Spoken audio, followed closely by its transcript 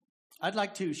I'd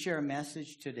like to share a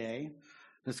message today.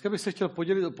 Dneska bych se chtěl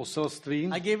podělit o poselství,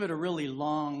 I gave it a really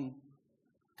long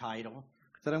title.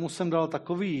 kterému jsem dal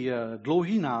takový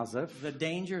dlouhý název. The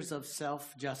dangers of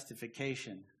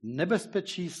self-justification.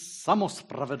 Nebezpečí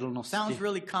samospravedlnosti. Sounds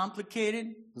really complicated.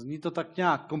 Zní to tak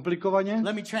nějak komplikovaně.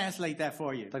 Let me translate that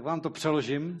for you. Tak vám to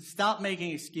přeložím. Stop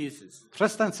making excuses.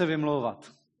 Přestaň se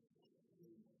vymlouvat.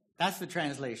 That's the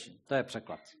translation. To je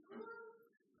překlad.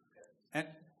 And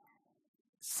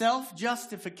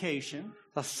self-justification,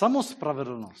 Ta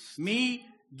samospravedlnost. me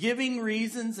giving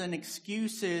reasons and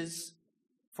excuses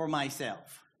for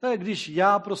myself. To je, když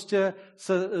já prostě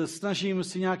se snažím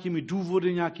si nějakými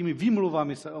důvody, nějakými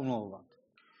výmluvami se omlouvat.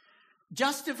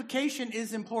 Justification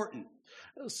is important.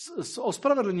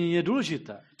 Ospravedlnění je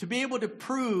důležité. To be able to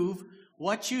prove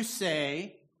what you say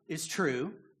is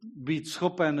true. Být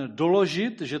schopen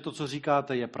doložit, že to, co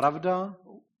říkáte, je pravda.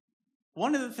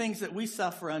 One of the things that we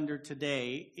suffer under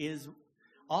today is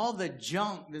all the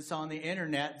junk that's on the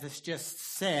internet that's just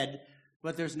said,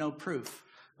 but there's no proof.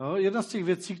 No, jedna z těch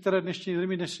věcí, které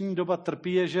dnešní doba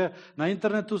trpí, je, že na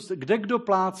internetu kde kdo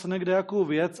plácne, kde jakou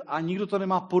věc a nikdo to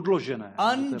nemá podložené.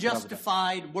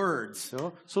 Unjustified words.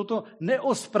 Jo? Jsou to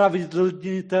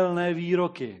neospravedlnitelné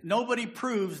výroky. Nobody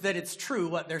proves that it's true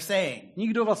what they're saying.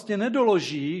 Nikdo vlastně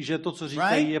nedoloží, že to, co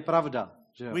říkají, je pravda.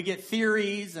 Že jo? We get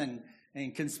theories and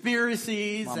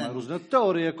conspiracies Máme and různé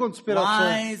teorie, konspirace,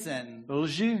 lies and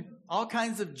lži, all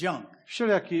kinds of junk.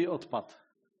 všelijaký odpad.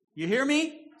 You hear me?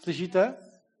 Slyšíte?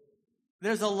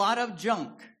 There's a lot of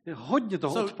junk. Je hodně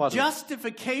toho So odpadu.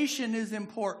 justification is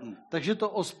important. Takže to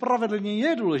ospravedlnění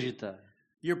je důležité.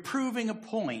 You're proving a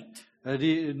point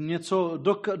Kdy něco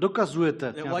dokazujete,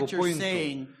 that nějakou what you're pointu.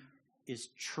 saying is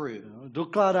true.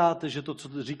 Dokládáte, že to,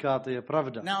 co říkáte, je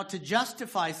pravda. Now, to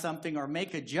justify something or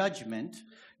make a judgment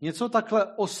Něco takhle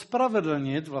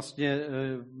ospravedlnit, vlastně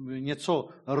něco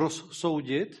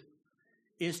rozsoudit,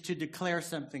 is to declare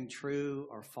something true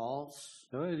or false,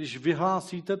 jo, když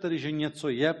vyhlásíte tedy, že něco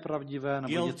je pravdivé nebo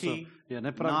guilty, něco je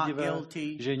nepravdivé, not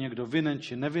guilty. že je někdo vinen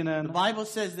či nevinen. The Bible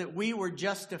says that we were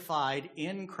justified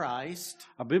in Christ,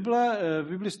 A v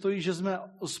Bibli stojí, že jsme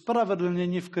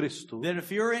ospravedlněni v Kristu. that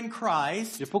if you're in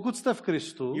Christ, Že pokud jste v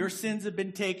Kristu, your sins have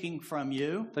been taken from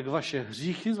you, tak vaše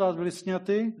hříchy z vás byly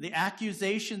sňaty, the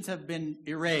accusations have been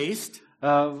erased,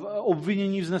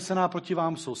 obvinění vznesená proti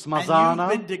vám jsou and smazána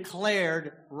you've been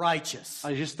declared righteous.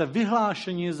 a že jste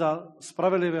vyhlášeni za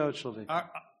spravedlivého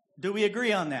člověka. Do we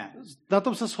agree on that? Na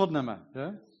tom se shodneme.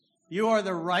 Že? You are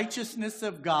the righteousness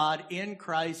of God in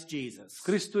Christ Jesus. V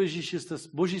Kristu Ježíši jste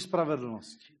boží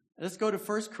spravedlností. Let's go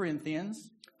to 1 Corinthians,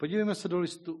 Podívejme se do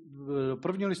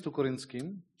prvního listu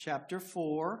Korinským, chapter 4,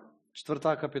 4.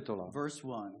 kapitola, verse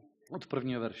 1. od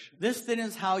prvního verše. This then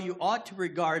is how you ought to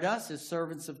regard us as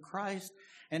servants of Christ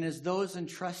and as those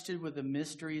entrusted with the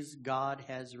mysteries God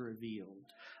has revealed.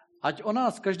 Ať o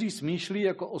nás každý smýšlí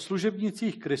jako o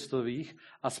služebnicích Kristových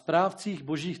a správcích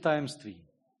božích tajemství.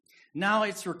 Now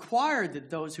it's required that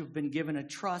those who've been given a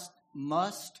trust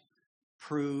must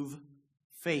prove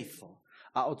faithful.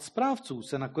 A od správců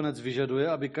se nakonec vyžaduje,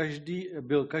 aby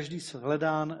byl každý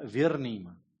shledán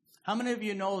věrným. How many of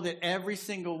you know that every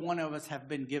single one of us have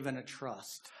been given a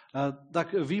trust?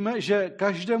 Tak víme, že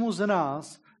každému z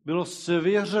nás bylo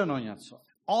svěřeno něco.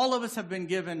 All of us have been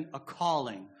given a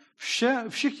calling.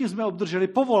 Všichni jsme obdrželi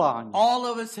povolání. All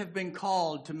of us have been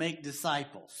called to make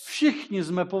disciples. Všichni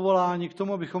jsme povoláni k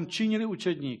tomu, abychom činili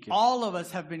učedníky. All of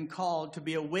us have been called to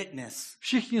be a witness.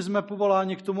 Všichni jsme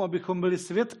povoláni k tomu, abychom byli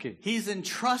svědky. He's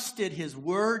entrusted his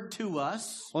word to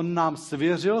us On nám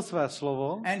svěřil své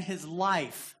slovo and his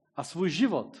life a svůj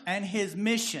život and his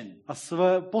mission. a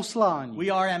své poslání. We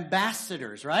are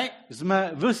ambassadors, right?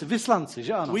 Jsme vyslanci,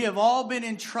 že ano? We have all been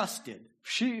entrusted.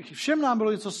 Všem nám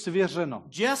bylo něco svěřeno.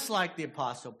 Just like the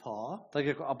Apostle Paul. Tak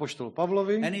jako apoštolu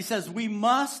Pavlovi. And he says we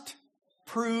must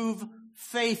prove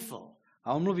faithful.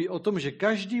 A on mluví o tom, že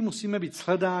každý musíme být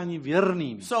shledáni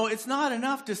věrným. So it's not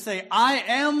enough to say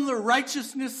I am the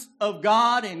righteousness of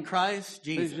God in Christ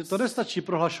Takže Jesus. to nestačí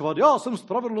prohlašovat, já jsem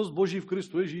spravedlnost Boží v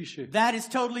Kristu Ježíši. That is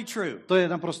totally true. To je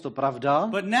naprosto pravda.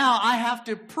 But now I have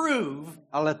to prove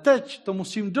Ale teď to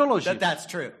musím doložit. that that's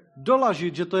true.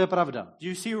 Doložit, že to je pravda. Do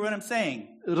you see what I'm saying?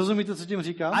 Rozumíte, co tím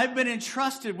říkám? I've been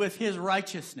entrusted with his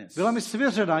righteousness. Byla mi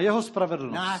svěřena jeho Now I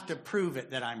spravedlnost. have to prove it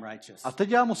that I'm righteous. A teď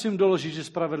já musím doložit, že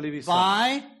spravedlivý jsem.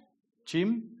 By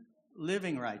Čím?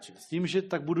 living righteous. Tím, že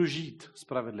tak budu žít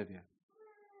spravedlivě.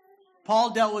 Paul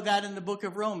dealt with that in the book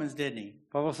of Romans, didn't he?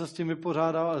 Pavel se s tím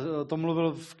vypořádal, o tom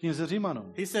mluvil v knize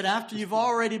Římanům. He said after you've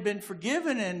already been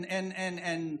forgiven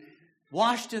and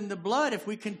washed in the blood, if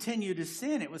we continue to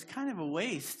sin, it was kind of a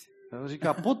waste.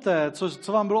 Říká, poté,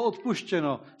 co vám bylo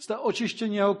odpuštěno, jste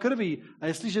očištěni jeho krví. A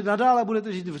jestliže nadále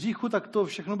budete žít v hříchu, tak to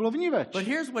všechno bylo vníveč. But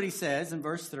here's what he says in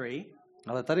verse 3.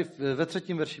 Ale tady ve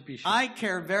 3. verši píše. I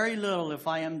care very little if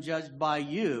I am judged by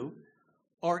you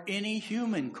or any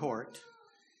human court.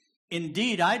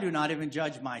 Indeed, I do not even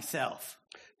judge myself.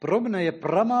 Pro mne je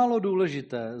pramálo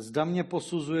důležité, zda mě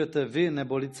posuzujete vy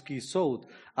nebo lidský soud,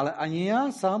 ale ani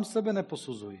já sám sebe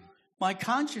neposuzuji. My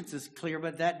conscience is clear,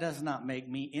 but that does not make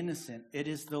me innocent. It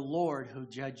is the Lord who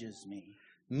judges me.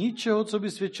 Ničeho, co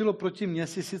by svědčilo proti mně,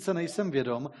 si sice nejsem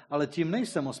vědom, ale tím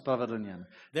nejsem ospravedlněn.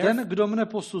 Ten, kdo mne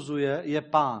posuzuje, je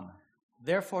Pán.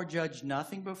 Therefore judge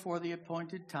nothing before the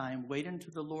appointed time. Wait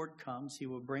until the Lord comes. He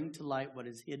will bring to light what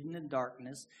is hidden in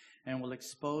darkness and will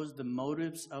expose the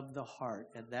motives of the heart.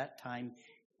 At that time,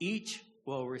 each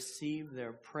will receive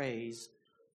their praise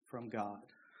from God.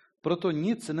 Proto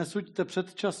nic nesuďte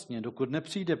předčasně, dokud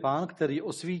nepřijde Pán, který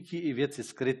osvítí i věci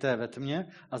skryté ve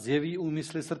tmě a zjeví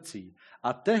úmysly srdcí.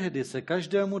 A tehdy se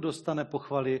každému dostane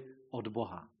pochvaly od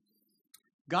Boha.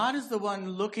 God is the one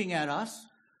looking at us.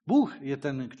 Bůh je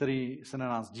ten, který se na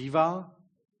nás dívá.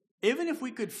 Even if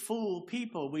we could fool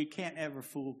people, we can't ever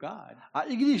fool God. A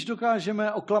i když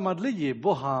dokážeme oklamat lidi,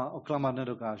 Boha oklamat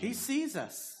nedokážeme. He sees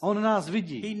us. On nás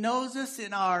vidí. He knows us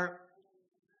in our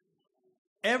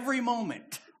every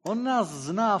moment. On nás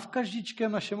zná v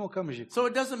každičkém našem okamžiku. So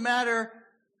it doesn't matter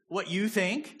what you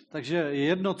think. Takže je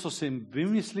jedno, co si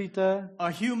vymyslíte, A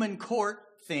human court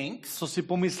thinks. co si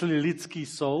pomyslí lidský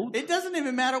soud. It doesn't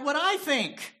even matter what I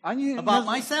think Ani,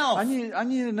 about myself.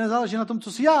 ani nezáleží na tom,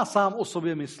 co si já sám o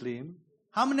sobě myslím.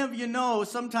 How many of you know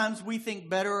sometimes we think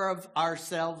better of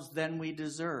ourselves than we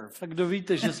deserve? Tak kdo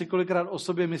víte, že si kolikrát o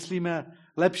sobě myslíme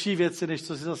lepší věci, než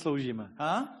co si zasloužíme.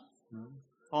 Huh?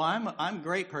 Oh, I'm a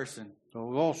great person.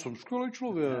 No, já jsem skvělý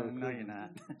člověk. No, you're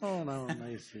not. No,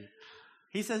 nejsi.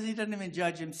 He says he doesn't even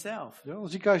judge himself. Jo, on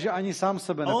říká, že ani sám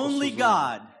sebe Only neposuzuje.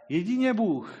 God Jedině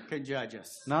Bůh can judge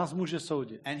us. nás může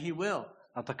soudit. And he will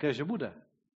A také, že bude.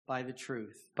 by the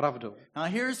truth. Pravdou. Now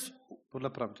here's Podle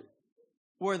pravdy.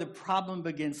 where the problem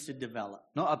begins to develop.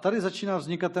 No a tady začíná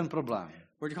vznikat ten problém.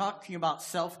 We're talking about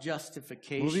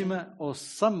self-justification. Mluvíme o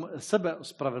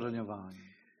sebeospravedlňování.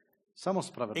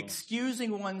 Samospravedlnost.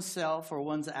 Excusing oneself or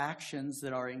one's actions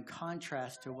that are in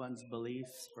contrast to one's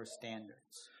beliefs or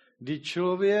standards. Kdy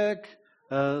člověk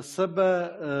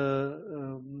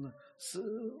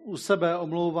u sebe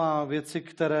omlouvá věci,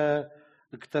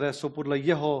 které jsou podle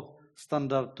jeho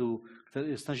standardů,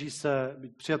 snaží se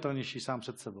být přijatelnější sám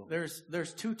před sebou.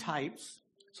 There's two types.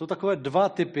 Jsou takové dva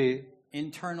typy.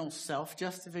 Internal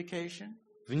self-justification.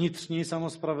 Vnitřní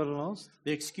samospravedlnost.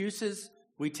 The excuses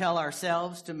we tell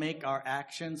ourselves to make our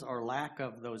actions or lack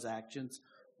of those actions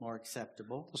more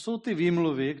acceptable. To jsou ty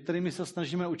výmluvy, kterými se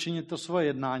snažíme učinit to svoje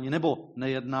jednání nebo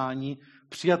nejednání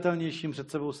přijatelnějším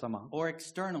před sebou sama. Or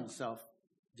external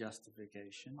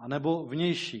self-justification. A nebo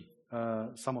vnější What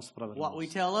we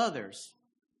samospravedlnost. tell others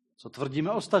Co tvrdíme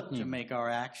to ostatním, make our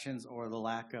actions or the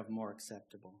lack of more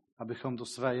acceptable. abychom to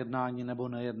své jednání nebo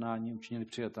nejednání učinili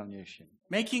přijatelnějším.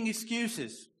 Making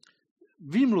excuses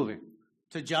Výmluvy,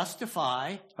 to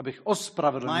justify abych my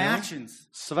ospravedlnil actions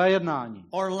své jednání.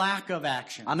 or lack of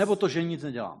actions. A nebo to, že nic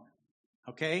nedělám.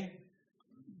 Okay?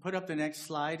 Put up the next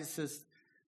slide. It says,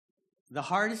 the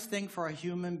hardest thing for a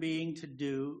human being to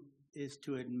do is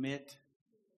to admit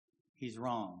he's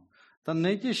wrong. Ta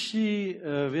nejtěžší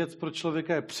věc pro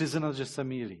člověka je přiznat, že se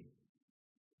mýlí.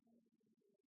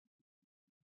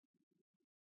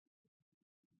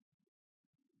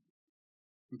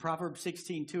 In Proverbs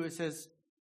 16:2 it says,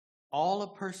 all a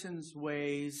person's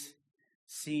ways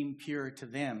seem pure to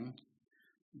them,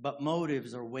 but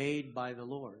motives are weighed by the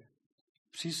Lord.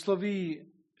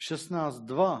 Přísloví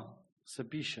 16.2 se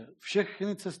píše,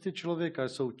 všechny cesty člověka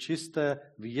jsou čisté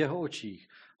v jeho očích,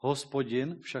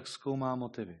 Hospodin však zkoumá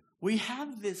motivy. We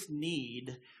have this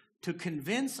need to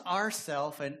convince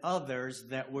ourselves and others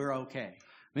that we're okay.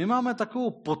 My máme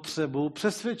takovou potřebu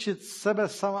přesvědčit sebe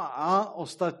sama a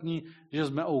ostatní, že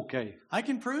jsme OK. I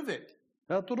can prove it.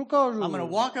 Já to dokážu. I'm going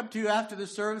to walk up to you after the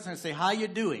service and say, how you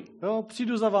doing? Jo,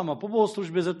 přijdu za váma po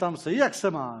bohoslužbě, zeptám se, jak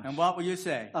se máš? And what will you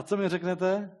say? A co mi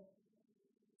řeknete?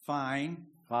 Fine.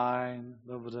 Fajn,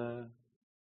 dobře.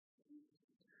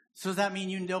 So does that mean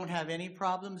you don't have any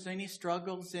problems, any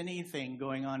struggles, anything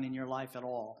going on in your life at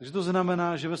all? Takže to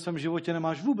znamená, že ve svém životě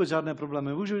nemáš vůbec žádné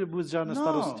problémy, vůbec žádné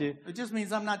starosti. It just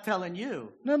means I'm not telling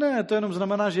you. Ne, to jenom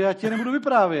znamená, že já ti nebudu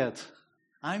vyprávět.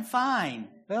 I'm fine.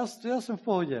 Já jsem v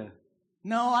pohodě.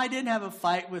 No, I didn't have a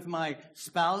fight with my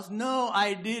spouse. No,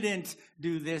 I didn't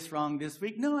do this wrong this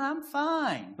week. No, I'm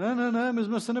fine. Ne, my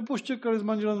jsme se nepoštěkali s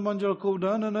manželem, s manželkou.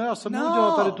 Ne, já jsem No.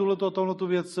 neudělal tady tuhletu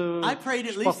věc I prayed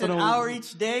at least an špatnou. hour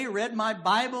each day, read my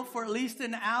Bible for at least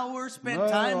an hour, spent No.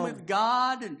 time with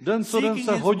God and Den co den seeking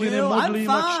se His hodiny will. I'm modlím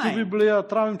a čtu fine. Bibli a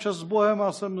trávím čas s Bohem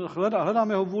a hledám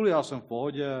jeho vůli, já jsem v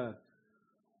pohodě.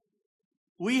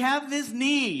 We have this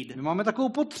need My máme takovou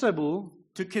potřebu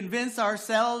to convince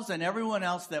ourselves and everyone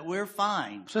else that we're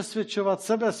fine. přesvědčovat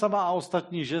sebe sama a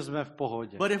ostatní, že jsme v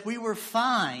pohodě. But if we were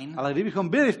fine, Ale kdybychom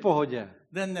byli v pohodě,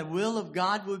 then the will of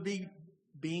God would be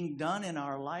being done in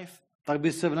our life tak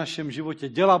by se v našem životě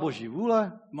děla Boží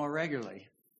vůle more regularly.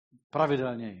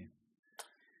 pravidelněji.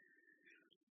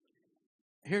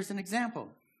 Here's an example.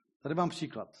 Tady mám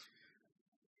příklad.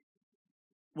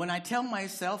 When I tell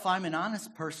myself I'm an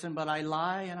honest person, but I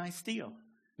lie and I steal.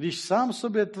 Když sám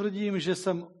sobě tvrdím, že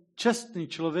jsem čestný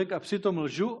člověk a přitom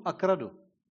lžu a kradu.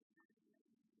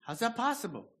 How's that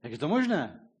possible? Jak je to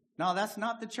možné? No, that's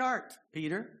not the chart,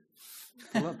 Peter.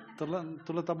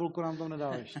 Tohle tabulku nám tam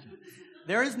nedá ještě.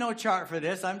 There is no chart for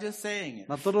this. I'm just saying it.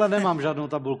 Na tohle nemám žádnou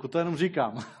tabulku, to jenom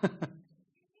říkám.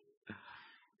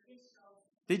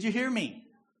 Did you hear me?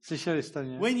 Slyšeli jste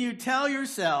mě? When you tell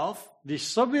yourself, Když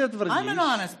sobě tvrdíš, I'm an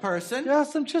honest person, já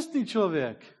jsem čestný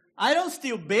člověk. I don't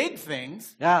steal big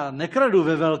things. Já nekradu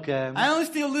ve velkém. I only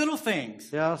steal little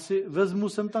things. Já si vezmu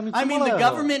sem tam něco I mean, the malého.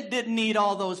 government didn't need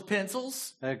all those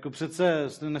pencils. Jako přece,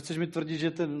 nechceš mi tvrdit,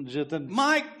 že ten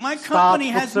My stát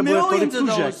company has potřebuje millions tolik of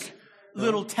tužek. those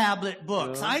little tablet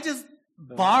books. I just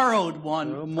borrowed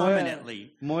one permanently.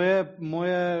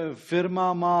 Moje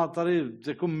firma má tady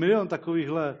jako milion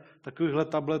takovýchhle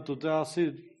tabletů. To já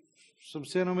jsem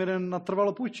si jenom jeden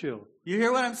natrvalo půjčil. You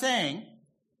hear what I'm saying?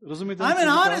 Rozumíte? I'm co an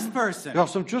říkám? honest person, Já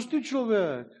jsem čestný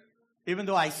člověk. even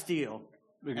though I steal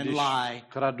and Když lie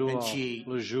kradu and a cheat.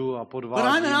 lžu a But I'm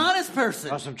podvádím. an honest person.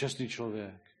 Já jsem čestný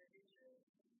člověk.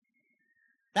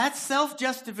 That's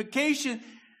self-justification,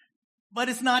 but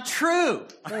it's not true.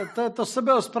 To je to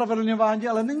sebeospravedlňování,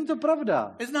 ale není to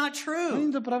pravda. It's not true.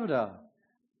 Není to pravda.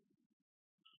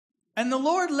 And the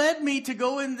Lord led me to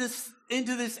go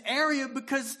into this area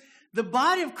because the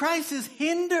body of Christ is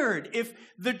hindered if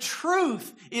the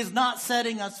truth is not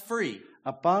setting us free.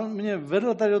 A Pán mě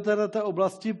vedl tady do této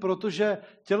oblasti, protože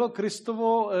tělo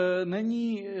Kristovo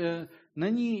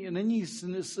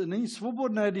není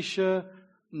svobodné, když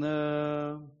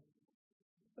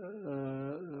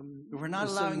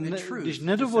když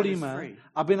nedovolíme,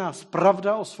 aby nás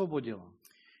pravda osvobodila.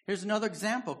 Here's another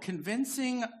example.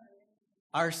 Convincing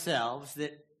ourselves that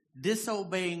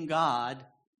disobeying God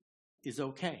is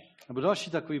okay. Nebo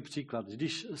další takový příklad.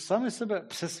 Když sami sebe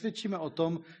přesvědčíme o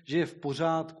tom, že je v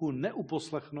pořádku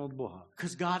neuposlechnout Boha.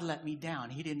 Because God let me down.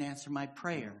 He didn't answer my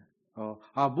prayer.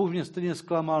 A Bůh mě stejně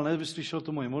zklamal, nevyslyšel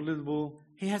tu moji modlitbu.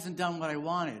 He hasn't done what I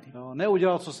wanted.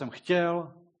 Neudělal, co jsem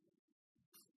chtěl.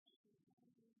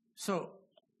 So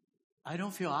I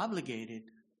don't feel obligated.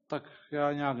 Tak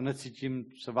já nějak necítím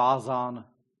se vázán.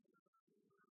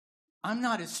 I'm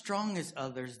not as strong as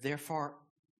others, therefore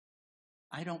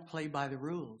I don't play by the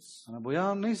rules. Nebo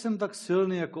já nejsem tak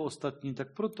silný jako ostatní,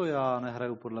 tak proto já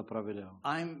nehraju podle pravidel.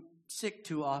 I'm sick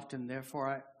too often,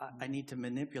 therefore I need to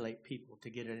manipulate people to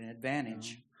get an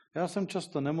advantage. Já jsem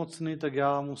často nemocný, tak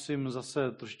já musím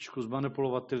zase trošičku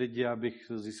zmanipulovat ty lidi,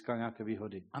 abych získal nějaké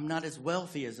výhody. I'm not as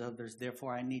wealthy as others,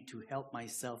 therefore I need to help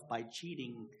myself by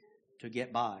cheating to get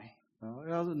by.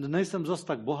 Já nejsem zas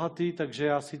tak bohatý, takže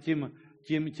já si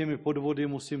těmi podvody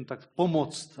musím tak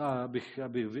pomoct,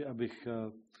 abych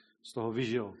z toho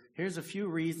vyžil. Here's a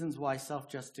few reasons why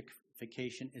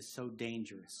self-justification is so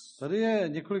dangerous. Tady je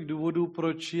několik důvodů,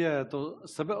 proč je to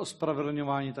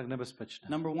sebeospravedlňování tak nebezpečné.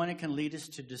 Number one, it can lead us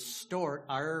to distort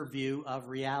our view of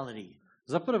reality.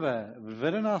 Za prvé,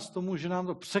 vede nás tomu, že nám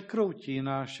to překroutí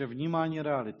naše vnímání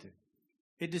reality.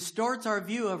 It distorts our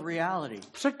view of reality.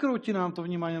 Překroutí nám to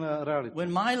vnímání reality.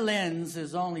 When my lens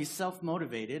is only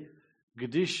self-motivated,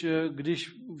 Když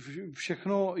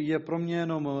všechno je pro mě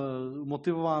jenom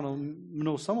motivováno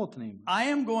mnou samotným,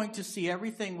 I am going to see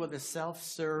everything with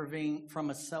from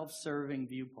a self-serving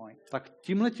viewpoint. Tak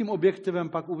tímhletím objektivem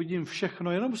pak uvidím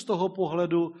všechno jenom z toho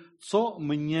pohledu, co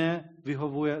mě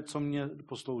vyhovuje, co mě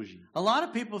poslouží. A lot of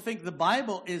people think the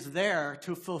Bible is there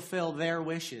to fulfill their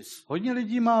wishes. Hodně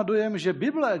lidí má dojem, že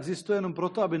Bible existuje jenom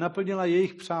proto, aby naplnila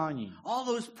jejich přání. All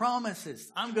those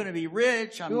promises. I'm going to be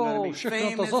rich, I'm going to be všechno to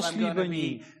famous, I'm going to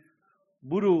zaslíbení. be...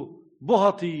 Budu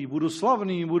bohatý, budu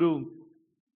slavný,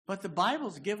 But the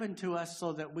Bible's given to us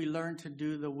so that we learn to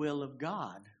do the will of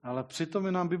God. Ale přitom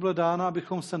je nám Bible dána,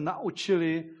 abychom se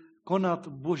naučili konat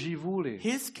Boží vůli.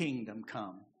 His kingdom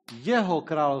come. jeho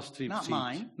království Not přijít.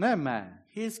 mine. Ne mé,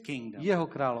 His kingdom. jeho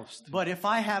království. But if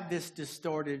I have this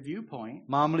distorted viewpoint,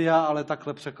 Mám-li já ale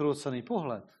takhle překroucený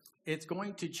pohled, it's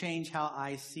going to change how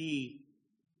I see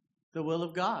the will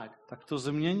of God. tak to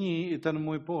změní i ten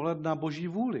můj pohled na Boží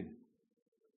vůli.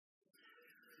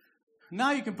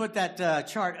 Now you can put that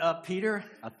chart up, Peter.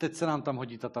 A teď se nám tam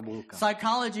hodí ta tabulka.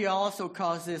 Psychology also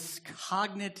calls this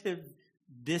cognitive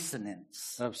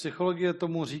dissonance. Psychologie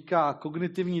tomu říká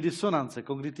kognitivní disonance,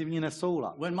 kognitivní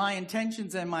nesoulad. When my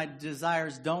intentions and my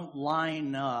desires don't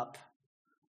line up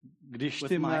Když with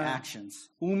ty my mé actions.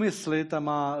 úmysly,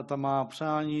 ta má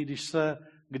přání,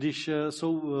 když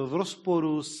jsou v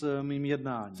rozporu s mým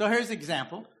jednáním. So here's an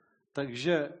example.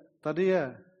 Takže tady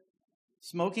je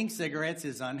Smoking cigarettes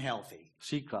is unhealthy.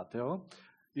 příklad, jo?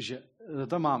 Že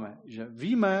tam máme, že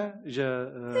víme, že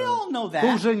We all know that.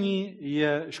 kouření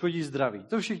škodí zdraví.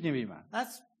 To všichni víme.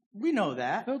 We know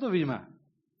that. Jo, to víme.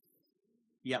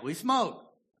 Yet we smoke.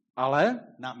 Ale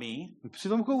Not me. my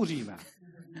přitom kouříme.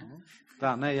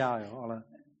 No. Ne já, jo, ale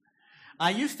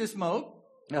I used to smoke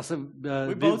já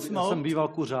jsem býval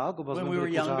kuřák, oba when jsme we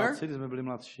byli were younger. kuřáci, když jsme byli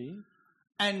mladší.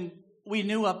 and we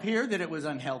knew up here that it was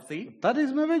unhealthy. Tady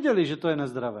jsme věděli, že to je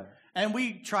nezdravé. And we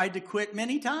tried to quit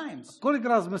many times.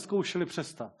 Kolikrát jsme zkoušeli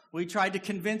přestat? We tried to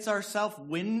convince ourselves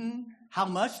how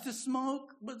much to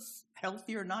smoke was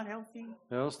healthy or not healthy.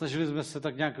 Jo, snažili jsme se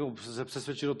tak nějak se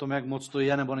přesvědčit o tom, jak moc to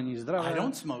je nebo není zdravé. I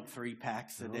don't smoke 3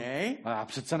 packs a day. A já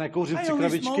přece nekouřím I 3 only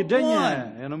krabičky smoke denně,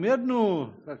 one. jenom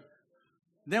jednu. Tak,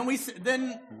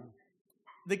 Then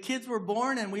the kids were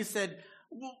born and we said,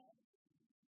 well,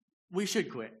 we should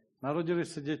quit. narodili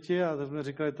se děti a tak jsme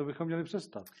říkali, to bychom měli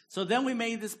přestat. So then we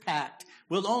made this pact.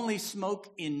 We'll only smoke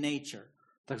in nature,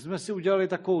 Tak jsme si udělali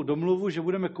takovou domluvu, že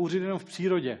budeme kouřit jenom v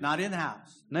přírodě, not in the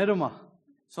house. ne doma.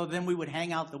 So then we would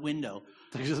hang out the window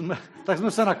Takže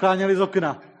jsme se nakláněli z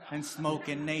okna, and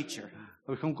smoke in nature.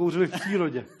 abychom kouřili v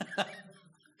přírodě.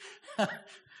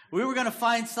 We were going to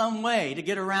find some way to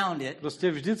get around it.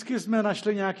 Prostě vždycky jsme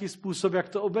našli nějaký způsob, jak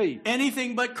to obejít.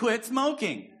 Anything but quit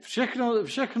smoking.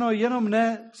 Všechno jenom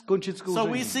ne skončit s So we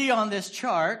kouřením. see on this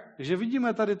chart, Takže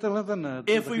vidíme tady tenhle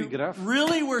if takový we graf,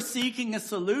 really were seeking a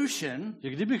solution, že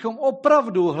kdybychom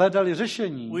opravdu hledali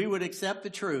řešení, we would accept the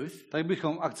truth. tak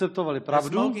bychom akceptovali That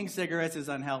pravdu, smoking cigarettes is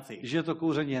unhealthy, že to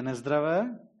kouření je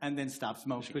nezdravé, and then stop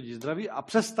smoking. škodí zdraví a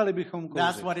přestali bychom That's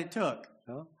kouřit. what it took.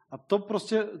 Jo? A to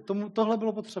prostě, tohle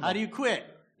bylo potřeba. How do you quit?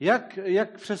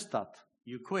 Jak přestat?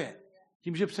 You quit.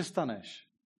 Tím, že přestaneš.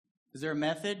 Is there a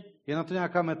method? Je na to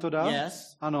nějaká metoda?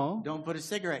 Yes. Ano. Don't put a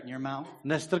cigarette in your mouth.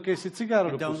 Nestrkej si cigáro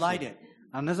And do don't light pusy. it.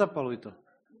 A nezapaluj to.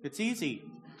 It's easy.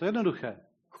 To je jednoduché.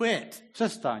 Quit.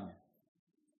 Přestaň.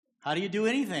 How do you do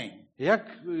anything?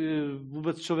 Jak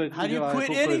vůbec člověk How do you udělá quit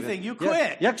jakoukoliv anything? You věc?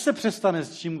 quit. Jak se přestane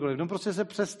s čímkoliv? No prostě se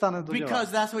přestane to dělat.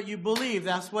 Because that's what you believe.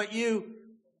 That's what you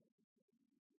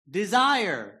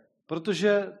desire.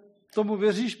 Protože tomu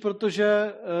věříš,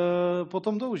 protože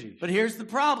potom toužíš. But here's the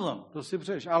problem. To si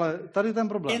přeješ. Ale tady ten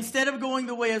problém. Instead of going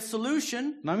the way of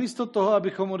solution, Namísto toho,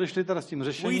 abychom odešli teda s tím we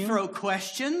řešením, throw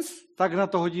questions. tak na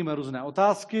to hodíme různé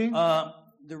otázky.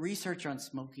 The research on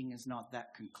smoking is not that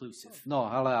conclusive. No,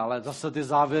 hele, ale zase ty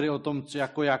závěry o tom,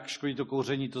 jak škodí to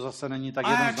kouření, to zase není tak I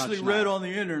actually read jednoznačné. on the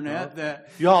internet that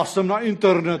Já jsem na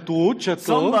internetu četl,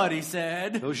 somebody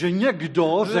said že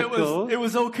někdo that řekl, it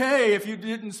was okay if you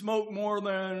didn't smoke more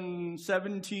than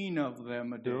 17 of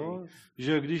them a day. jo,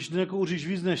 že když nekouříš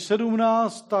víc než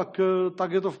 17,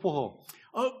 tak je to v poho.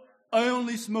 Oh, I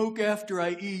only smoke after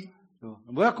I eat. Jo.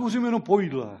 Nebo já kouřím jenom po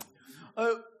jídle.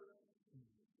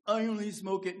 I only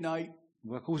smoke at night.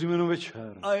 Nebo já kouřím jenom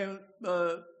večer.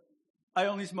 I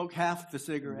only smoke half the Nebo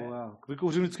cigarette. já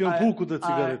vykouřím vždycky jenom půlku té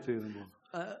cigarety.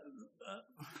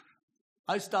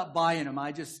 I stop buying them.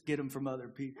 I just get them from other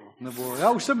people. Nebo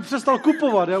já už jsem přestal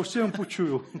kupovat, já už si jenom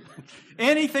půjčuju.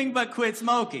 Anything but quit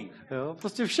smoking. Jo?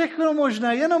 Prostě všechno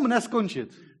možné, jenom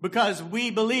neskončit. Because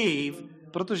we believe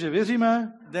Protože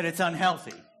věříme, that it's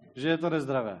unhealthy. že je to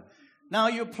nezdravé. Now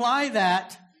you apply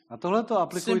that A tohle to simple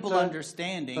aplikujte,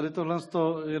 understanding tady tohle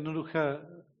to jednoduché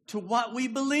to what we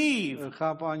believe.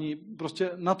 chápání,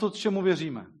 prostě na to, čemu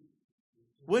věříme.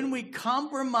 When we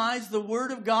compromise the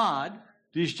word of God,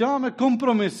 Když děláme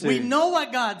kompromisy we know what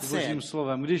God s Božím said.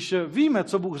 slovem, když víme,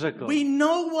 co Bůh řekl, We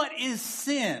know what is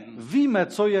sin. víme,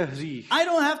 co je hřích. I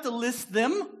don't have to list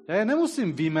them. Já je nemusím The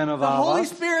Holy vyjmenovávat.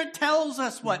 Spirit tells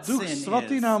us what Duch sin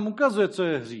svatý is. nám ukazuje, co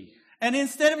je hřích. And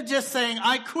instead of just saying,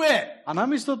 I quit, A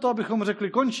namísto toho, abychom řekli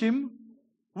končím,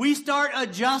 we start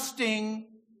adjusting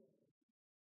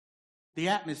the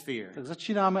atmosphere. tak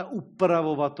začínáme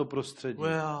upravovat to prostředí.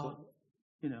 Well,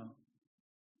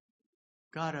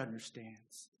 God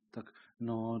understands. Tak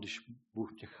no, když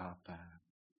Bůh tě chápe.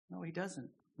 No, he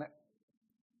doesn't. Ne.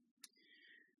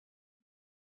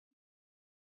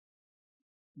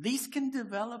 These can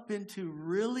develop into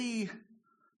really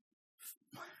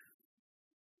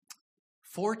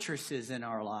fortresses in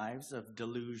our lives of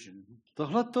delusion.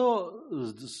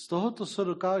 Z tohoto se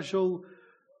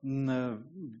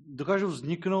dokážou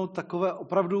vzniknout takové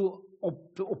opravdu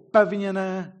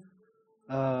opevněné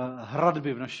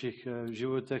hradby v našich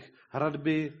životech,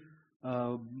 hradby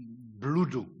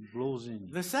bludu,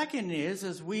 blouzení. The second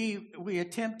is we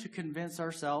attempt to convince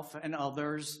ourselves and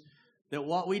others that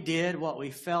what we did, what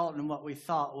we felt, and what we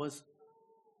thought was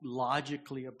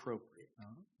logically appropriate.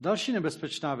 Další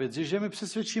nebezpečná věc je, že my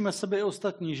přesvědčíme sebe i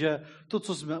ostatní, že to,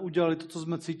 co jsme udělali, to, co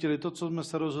jsme cítili, to, co jsme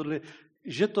se rozhodli,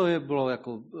 že to bylo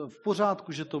jako v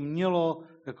pořádku, že to mělo,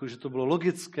 jako že to bylo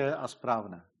logické a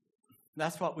správné.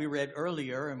 That's what we read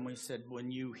earlier, and we said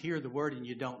when you hear the word and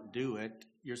you don't do it,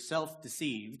 you're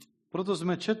self-deceived. Proto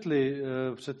jsme četli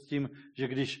předtím, že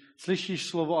když slyšíš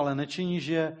slovo, ale nečiníš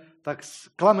je, tak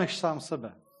klameš sám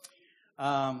sebe.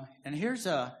 And here's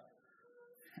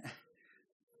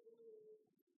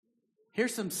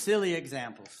some silly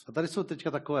examples. A tady jsou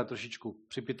teďka takové trošičku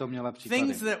připitomělé příklady.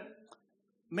 Things that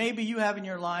maybe you have in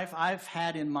your life, I've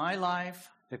had in my life.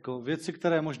 Jako věci,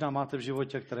 které možná máte v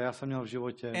životě, které já jsem měl v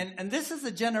životě. And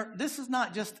this is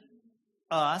not just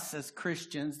us as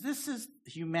Christians, this is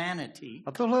humanity.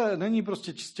 A tohle není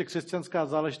prostě čistě křesťanská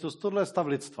záležitost, tohle je stav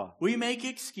lidstva. We make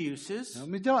excuses.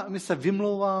 My se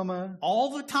vymlouváme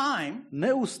all the time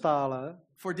neustále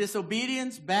for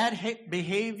disobedience, bad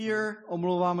behavior.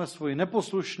 Omlouváme svoji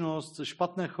neposlušnost,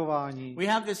 špatné chování. We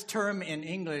have this term in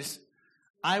English,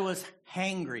 I was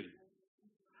hangry.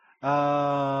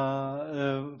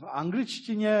 V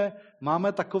angličtině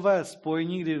máme takové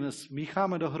spojení, kdy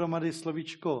smícháme dohromady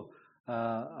slovíčko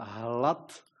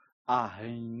hlad a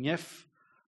hněv,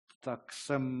 tak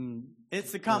jsem...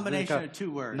 It's a combination of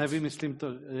two words. Nevymyslím to.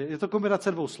 Je to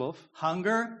kombinace dvou slov.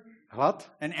 Hunger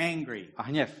hlad and angry. A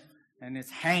hněv. And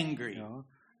it's hangry. Jo.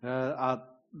 A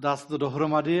dá se to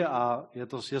dohromady a je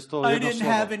to z toho I jedno didn't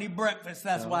slovo. have any breakfast,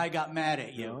 that's why I got mad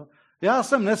at you. Jo. Já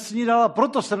jsem nesnídal a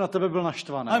proto jsem na tebe byl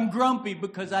naštvaný. I'm grumpy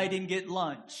because I didn't get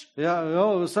lunch.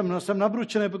 Jsem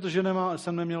nabručený, protože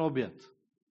jsem neměl oběd.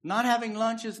 Not having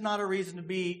lunch is not a reason to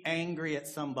be angry at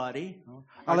somebody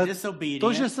or disobedient.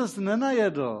 To, že ses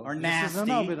nenajedl, or že ses nasty,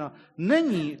 nenajedl,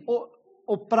 není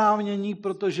oprávnění,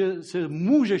 protože se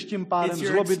můžeš tím pádem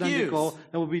zlobit na někoho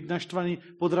nebo být naštvaný,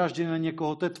 podrážděný na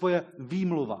někoho. To je tvoje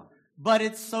výmluva. But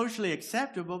it's socially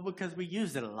acceptable because we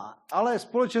use it a lot. Ale je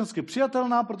společensky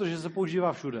přijatelná, protože se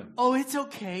používá všude. Oh, it's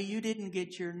okay, you didn't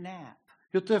get your nap.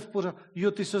 Jo, to je v pořádku.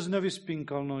 Jo, ty ses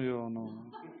nevyspinkal, no jo,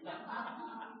 no.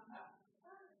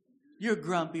 You're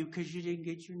grumpy because you didn't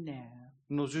get your nap.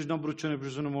 No, jsi nabručený,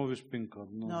 protože se nemohl vyspinkat.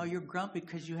 No, you're grumpy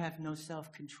because you have no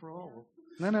self-control.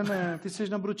 Ne, ty jsi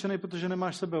nabručený, protože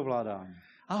nemáš sebeovládání.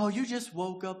 Oh, you just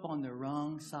woke up on the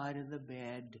wrong side of the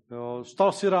bed. Jo,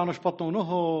 stal si ráno špatnou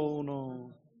nohou,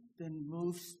 no. Then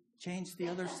change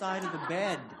the other side of the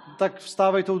bed. Tak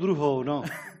vstávej tou druhou, no.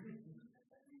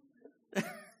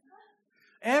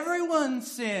 Everyone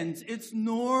sins, it's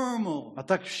normal. A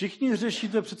tak všichni hřeší,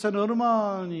 to je přece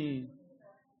normální.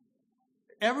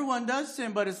 Everyone does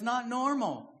sin, but it's not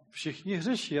normal. Všichni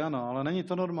hřeší, ano, ale není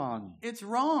to normální. It's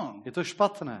wrong. Je to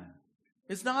špatné.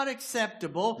 It's not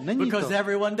acceptable Není because to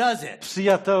everyone does it.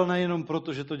 přijatelné jenom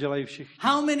proto, že to dělají všichni.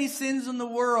 How many sins in the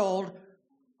world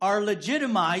are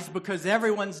legitimized because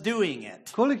everyone's doing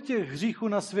it? Kolik těch hříchů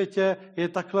na světě je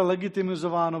takhle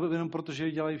legitimizováno jenom proto, že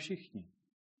je dělají všichni?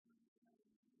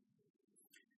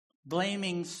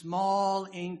 Blaming small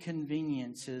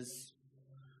inconveniences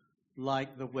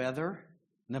like the weather,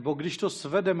 nebo když to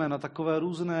svedeme na takové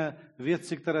různé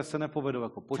věci, které se nepovedou,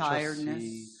 jako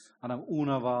počasí, a nám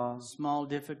únava, small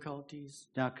difficulties,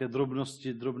 nějaké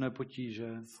drobnosti, drobné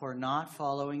potíže. For not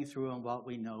following through on what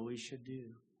we know we should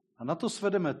do. A na to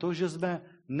svedeme to, že jsme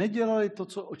nedělali to,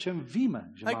 o čem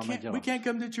víme, že máme dělat. We can't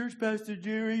come to church, Pastor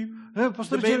Jerry.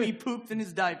 Pastor The baby Jerry, pooped in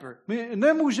his diaper. My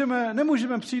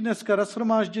nemůžeme přijít dneska na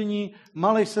shromáždění,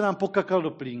 malej se nám pokakal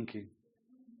do plínky.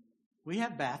 We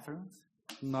have bathrooms.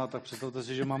 No, tak představte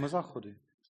si, že máme záchody.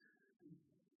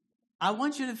 I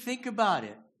want you to think about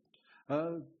it.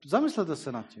 Zamyslete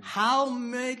se nad tím. How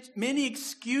many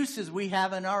excuses we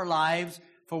have in our lives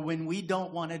for when we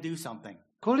don't want to do something.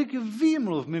 Kolik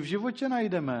výmluv my v životě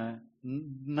najdeme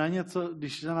na něco,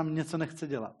 když se nám něco nechce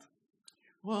dělat.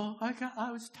 Well,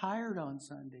 I was tired on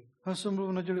Sunday. Já jsem byl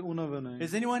v neděli unavený.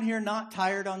 Is anyone here not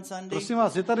tired on Sunday? Prosím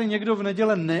vás, je tady někdo v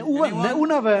neděle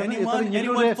neunaven? Je tady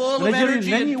někdo, kdo v neděli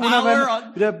není unaven,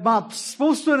 kde má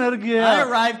spoustu energie? I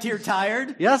arrived here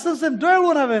tired. Já jsem sem dojel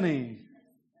unavený.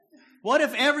 What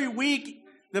if every week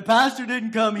the pastor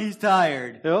didn't come, he's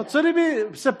tired? Jo? Co kdyby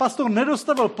se pastor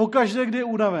nedostavil pokaždé, kdy je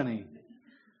unavený?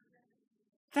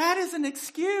 That is an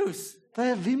excuse. To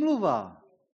je výmluva.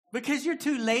 Because you're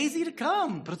too lazy to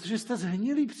come. Protože jste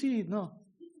zhnilí přijít, no.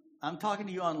 I'm talking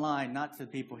to you online, not to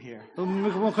the people here.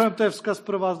 Mimochodem, to je vzkaz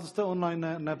pro vás, kdo jste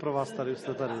online, ne pro vás tady,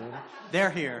 jste tady. Jo?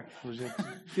 They're here.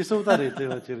 Ti jsou tady,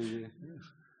 tyhle ti lidi.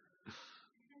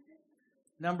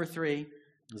 Number 3.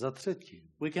 Za třetí.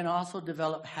 We can also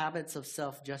develop habits of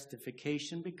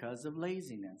self-justification because of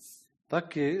laziness.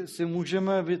 Taky si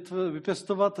můžeme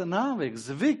vypěstovat návyk,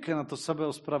 zvyk na to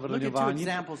sebeospravedlňování,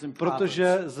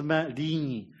 protože jsme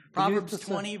líní. Proverbs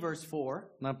 20, verse 4.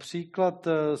 Například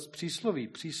z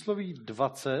přísloví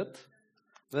 20,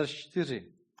 verš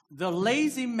 4. The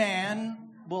lazy man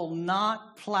will not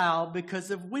plow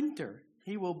because of winter.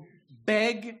 He will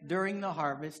beg during the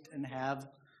harvest and have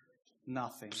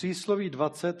nothing. Přísloví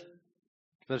 20,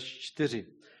 verš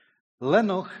 4.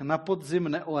 Lenoch na podzim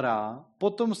neorá,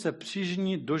 potom se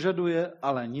přížní dožaduje,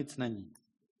 ale nic není.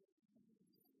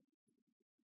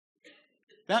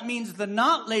 That means the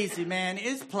not lazy man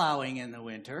is plowing in the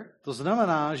winter. To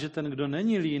znamená, že ten, kdo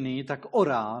není líný, tak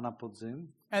orá na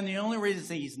podzim. And the only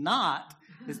reason he's not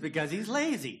is because he's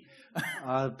lazy.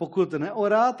 A pokud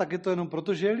neorá, tak je to jenom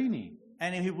proto, že je líný.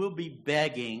 And he will be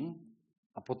begging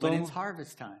A potom when it's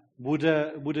harvest time.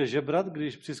 bude žebrat,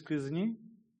 když přisklizni.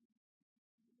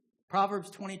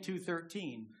 Proverbs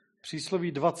 22:13.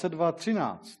 Přísloví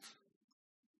 22:13.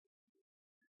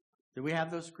 Do we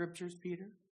have those scriptures, Peter?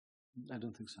 I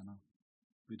don't think so, no.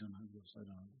 We don't have those. I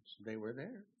don't have those. They were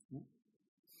there.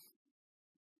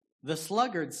 The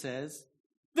sluggard says,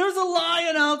 "There's a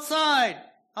lion outside.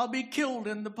 I'll be killed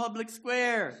in the public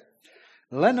square."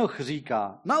 Lenoch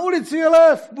říká, na ulici je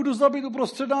lev, budu zabít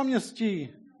uprostřed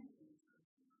náměstí.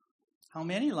 How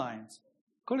many lions?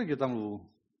 Kolik je tam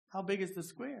lvů? How big is the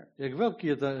square? Jak velký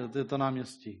je to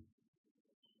náměstí?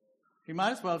 He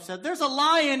might as well have said, "There's a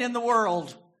lion in the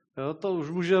world." Jo, to už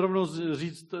může rovnou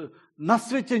říct, na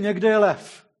světě někde je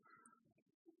lev.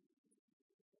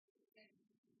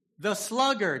 The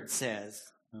sluggard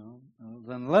says. Jo,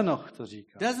 ten Lenoch to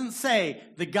říká. Doesn't say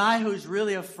the guy who's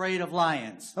really afraid of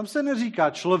lions. Tam se neříká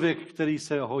člověk, který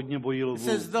se hodně bojí It lvů.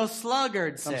 says the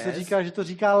sluggard Tam se says, říká, že to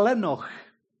říká Lenoch.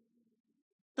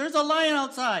 "There's a lion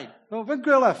outside. No, venku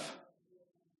je lev.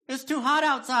 It's too hot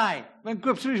outside. Venku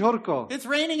je příliš horko. It's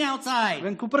raining outside.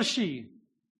 Venku prší.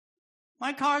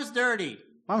 My car's dirty.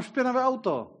 Mám špinavé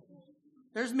auto.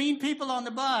 There's mean people on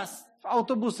the bus. V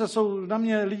autobuse jsou na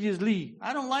mě lidi zlí.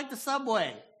 I don't like the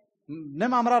subway."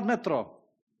 Nemám rád metro.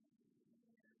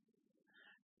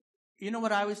 You know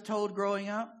what I was told growing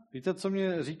up? Víte, co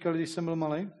mě říkali, když jsem byl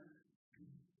malý?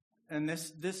 And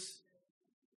this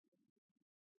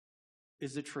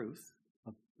is the truth.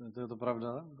 To je to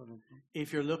pravda.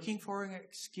 If you're looking for an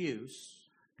excuse,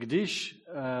 Když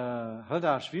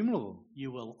hledáš výmluvu,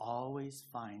 you will always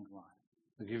find one.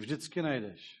 tak ji vždycky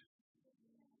najdeš.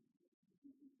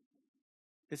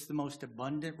 It's the most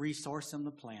abundant resource on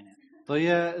the planet.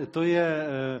 To je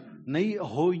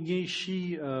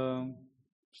nejhojnější,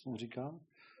 co tomu říká?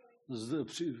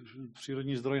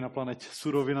 Přírodní zdroj na planetě,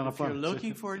 surovina na If you're planetě.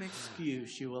 looking for an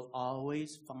excuse, you will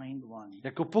always find one.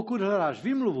 Jako pokud hledáš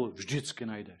výmluvu, vždycky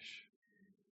najdeš.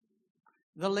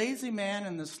 The lazy man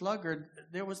and the sluggard,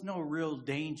 there was no real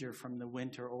danger from the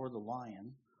winter or the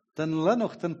lion. Ten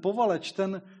Lenoch, ten povaleč,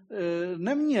 ten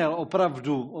neměl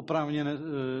oprávněný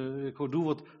jako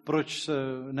důvod, proč se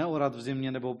neorat v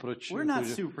zimě, nebo proč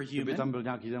že by tam byl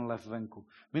nějaký ten lev venku.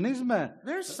 My nejsme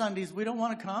There's Sundays we don't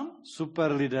want to come.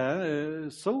 super lidé,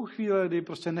 jsou chvíle, kdy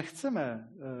prostě nechceme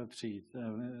přijít,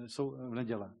 jsou v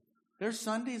neděle. There's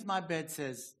Sundays my bed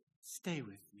says, "Stay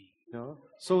with me." Jo?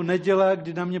 Jsou neděle,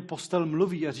 kdy na mě postel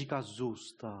mluví a říká,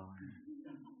 zůstaň.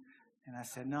 And I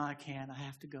said, "No, I can't. I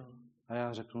have to go." A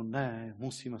já řeknu, ne,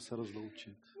 musíme se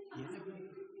rozloučit. Yeah.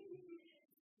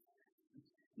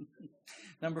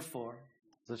 Number 4.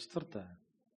 Za čtvrté.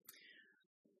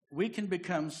 We can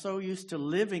become so used to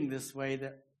living this way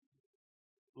that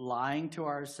lying to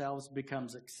ourselves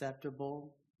becomes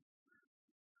acceptable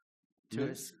to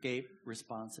escape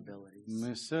responsibilities.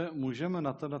 My se můžeme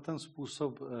na ten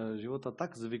způsob života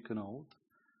tak zvyknout,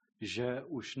 že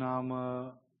už nám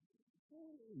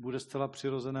bude zcela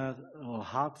přirozené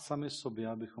lhát sami sobě,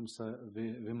 abychom se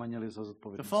vymanili za The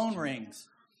zodpovědnost. phone rings.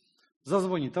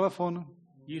 Zazvoní telefon,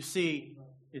 You see,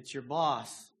 it's your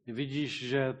boss. vidíš,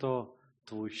 že je to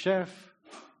tvůj šéf,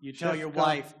 You tell your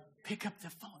šéfka. wife, "Pick up the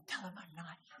phone. Tell him I'm not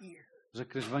here."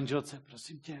 Řekneš manželce,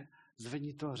 prosím tě,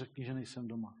 zvedni to a řekni, že nejsem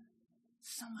doma.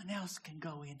 Someone else can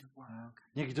go into work.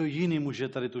 Někdo jiný může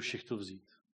tady tu šichtu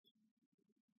vzít.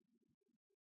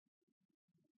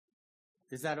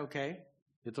 Is that okay?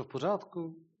 Je to v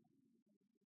pořádku?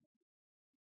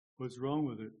 What's wrong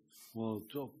with it?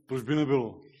 Proč by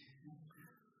nebylo?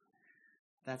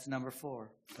 That's number 4.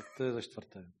 Tak to je za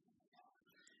čtvrté.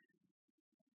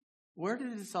 Where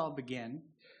did this all begin?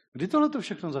 Kdy tohle to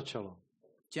všechno začalo?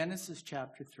 Genesis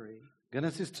chapter 3,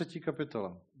 Genesis 3.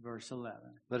 kapitola, verse 11.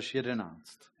 verš 11.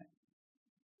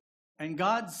 And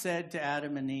God said to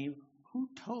Adam and Eve, who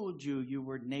told you you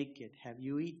were naked? Have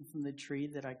you eaten from the tree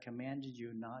that I commanded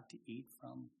you not to eat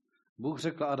from? Bůh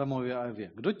řekl Adamovi a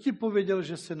Evě, kdo ti pověděl,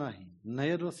 že jsi nahý?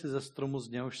 Nejedl jsi ze stromu, z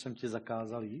něhož jsem ti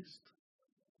zakázal jíst?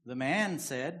 The man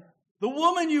said, the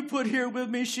woman you put here with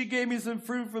me, she gave me some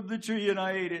fruit from the tree and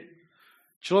I ate it.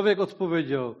 Člověk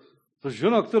odpověděl, ta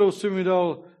žena, kterou jsi mi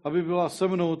dal, aby byla se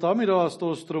mnou, ta mi dala z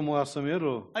toho stromu, já jsem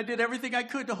jedl. I did everything I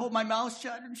could to hold my mouth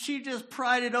shut and she just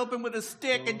pried it open with a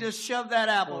stick and just shoved that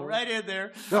apple right in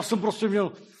there. Já jsem prostě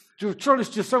měl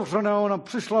čelisti sevřené a ona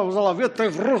přišla, vzala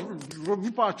větev,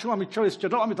 vypáčila mi čelistě,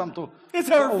 dala mi tam to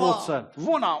ovoce.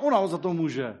 Ona za to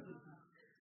může.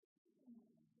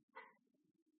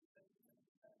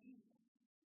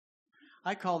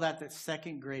 I call that the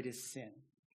second greatest sin.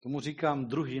 Tomu říkám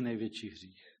druhý největší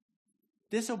hřích.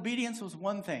 Disobedience was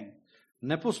one thing.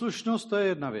 Neposlušnost, to je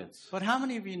jedna věc. But how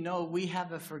many of you know we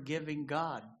have a forgiving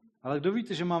God? Ale kdo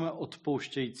víte, že máme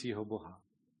odpouštějícího Boha?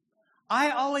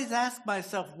 I always ask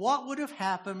myself, what would have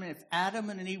happened if Adam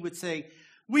and Eve would say,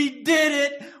 we did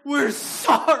it, we're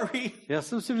sorry. Já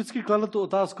jsem si vždycky kladl tu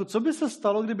otázku, co by se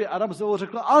stalo, kdyby Adam se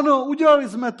řekl, ano, udělali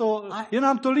jsme to, je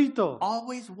nám to líto.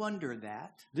 Always wonder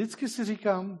that. Vždycky si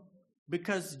říkám,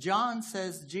 because John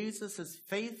says Jesus is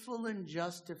faithful and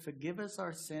just to forgive us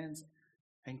our sins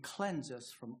and cleanse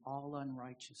us from all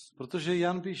unrighteousness. Protože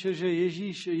Jan píše, že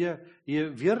Ježíš je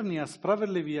věrný a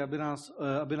spravedlivý,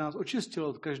 aby nás očistil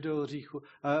od každého hříchu,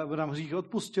 aby nám hřích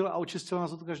odpustil a očistil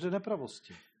nás od každé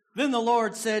nepravosti. Then the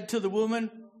Lord said to the woman,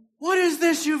 what is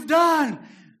this you've done?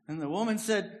 And the woman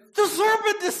said, the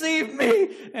serpent deceived me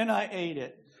and I ate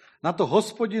it. Na to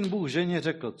Hospodin Bůh ženě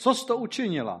řekl, co jsi to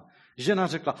učinila? Žena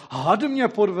řekla, had mě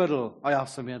podvedl a já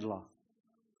jsem jedla.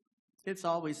 It's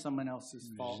always someone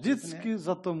else's fault. Vždycky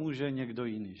za to může někdo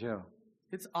jiný, že jo?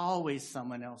 It's always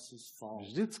someone else's fault.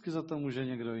 Vždycky za to může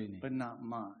někdo jiný. But not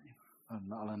mine.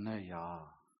 No, ale ne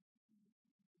já.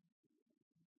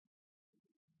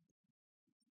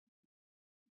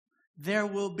 There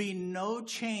will be no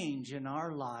change in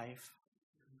our life.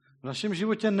 V našem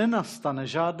životě nenastane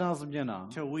žádná změna,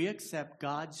 till we accept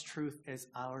God's truth as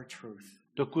our truth.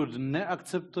 Dokud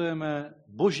neakceptujeme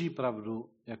Boží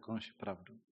pravdu jako naši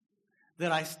pravdu.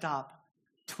 That I stop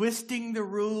twisting the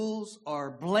rules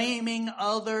or blaming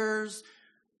others.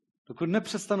 Dokud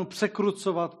nepřestanu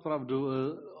překrucovat pravdu,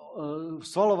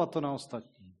 svalovat to na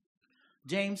ostatní.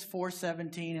 James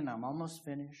 4:17 and I'm almost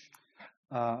finished.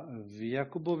 A v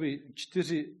Jakubovi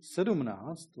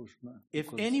 4:17 to už ne.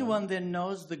 If anyone then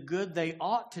knows the good they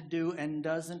ought to do and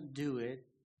doesn't do it,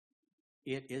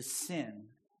 it is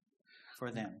sin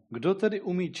for them. Kdo tedy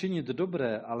umí činit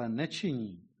dobré, ale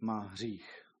nečiní, má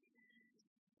hřích.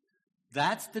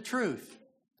 That's the truth.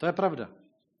 To je pravda.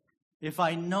 If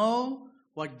I know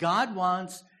what God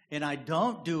wants and I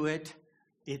don't do it,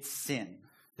 it's sin.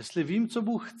 Jestli vím, co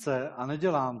Bůh chce a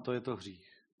nedělám to, je to hřích.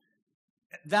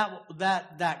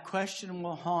 That question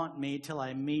will haunt me till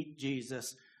I meet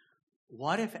Jesus.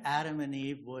 What if Adam and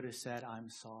Eve would have said, I'm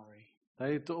sorry?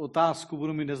 Tady tu otázku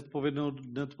budu mít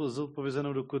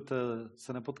nezodpovězenou, dokud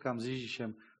se nepotkám s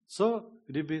Ježíšem. Co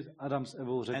kdyby Adam s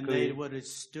Evou řekli,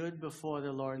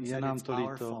 je nám to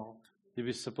líto,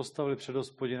 kdyby se postavili před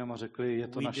Hospodinem a řekli, je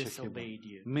to naše chyba.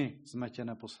 My jsme tě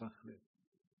neposlechli.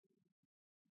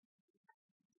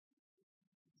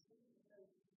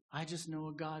 I just know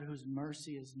a God whose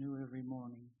mercy is new every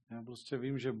morning. Já prostě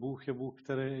vím, že Bůh je Bůh,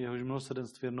 který jehož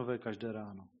milosrdenství je nové každé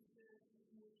ráno.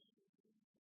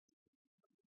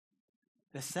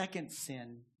 The second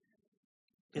sin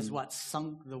is what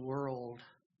sunk the world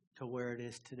to where it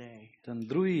is today. Ten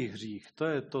druhý hřích, to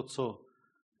je to, co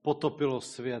potopilo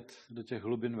svět do těch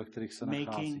hlubin, ve kterých se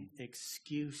nachází. Making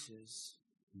excuses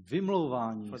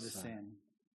Vymlouvání se.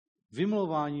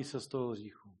 Vymlouvání se z toho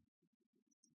hříchu.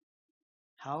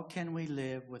 How can we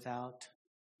live without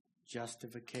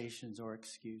justifications or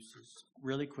excuses?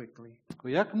 Really quickly.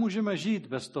 Jak můžeme žít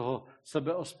bez toho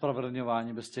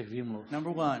sebeospravedlňování, bez těch výmluv?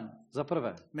 Number one. Za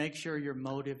prvé. Make sure your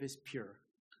motive is pure.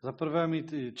 Za prvé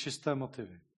mít čisté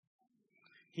motivy.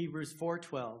 Hebrews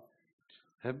 4:12.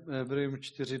 Hebrejům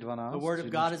 4:12. The word of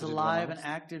God is alive and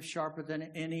active, sharper than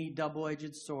any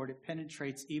double-edged sword. It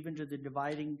penetrates even to the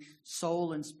dividing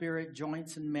soul and spirit,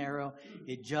 joints and marrow.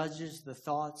 It judges the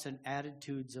thoughts and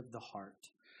attitudes of the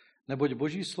heart. Neboť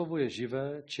Boží slovo je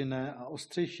živé, činné a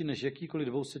ostřejší než jakýkoliv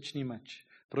dvousečný meč.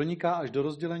 Proniká až do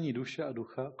rozdělení duše a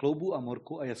ducha, kloubů a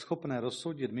morku a je schopné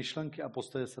rozsoudit myšlenky a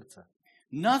postoje srdce.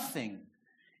 Nothing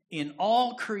in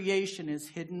all creation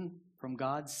is hidden from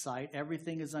God's sight.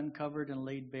 Everything is uncovered and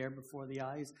laid bare before the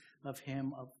eyes of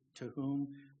him to whom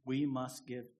we must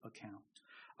give account.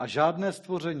 A žádné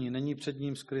stvoření není před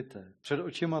ním skryté. Před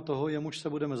očima toho, jemuž se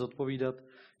budeme zodpovídat,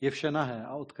 je vše nahé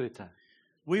a odkryté.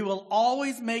 We will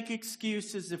always make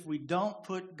excuses if we don't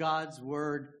put God's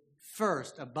word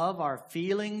first, above our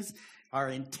feelings, our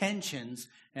intentions,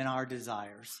 and our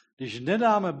desires. Když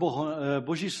nedáme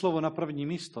Boží slovo na první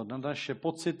místo, na naše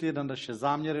pocity, na naše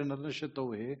záměry, na naše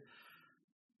touhy,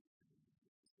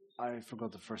 I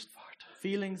forgot the first part.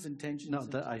 Feelings, intentions.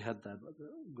 No, I had that, but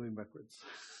going backwards.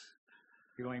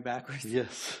 You're going backwards?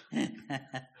 Yes.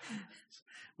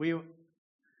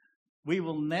 We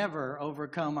will never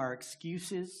overcome our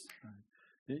excuses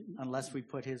unless we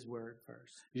put his word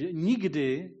first.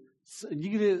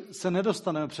 Nikdy se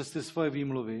nedostaneme přes ty svoje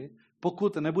výmluvy,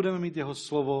 pokud nebudeme mít jeho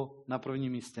slovo na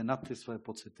prvním místě, nad ty svoje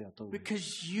pocity a touhy.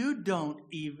 Because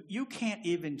you can't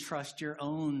even trust your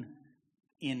own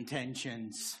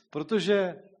intentions.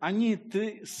 Protože ani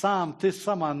ty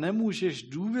sama nemůžeš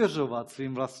důvěřovat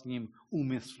svým vlastním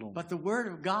úmyslům. But the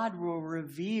word of God will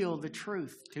reveal the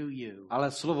truth to you.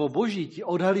 Ale slovo Boží ti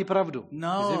odhalí pravdu.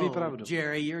 No,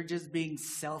 Jerry, you're just being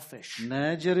selfish.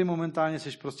 Ne, Jerry, momentálně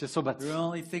jsi prostě sobec. You're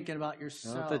only thinking about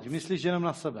yourself. Jo, teď myslíš jenom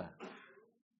na sebe.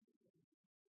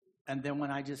 And then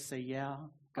when I just say, yeah,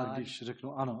 God, a když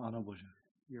řeknu ano, Bože,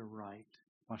 you're right.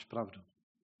 máš pravdu.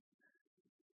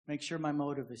 Make sure my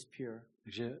motive is pure.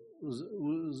 Takže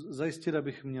zajistit,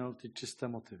 abych měl ty čisté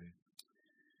motivy.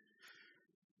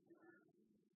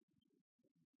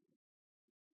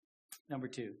 Number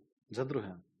 2. Za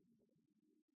druhé.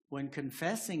 When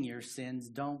confessing your sins,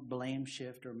 don't blame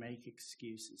shift or make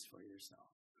excuses for yourself.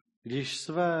 Když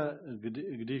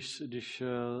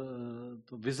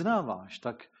to vyznáváš,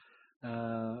 tak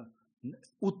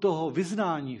u toho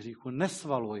vyznání hříchu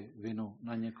nesvaluj vinu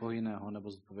na někoho jiného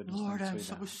nebo zodpovědnost. Lord, I'm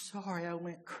so sorry I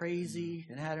went crazy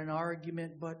and had an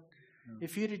argument, but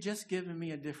if you'd have just given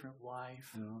me a different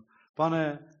wife. Jo.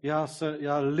 Pane,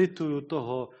 já lituju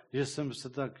toho, že jsem se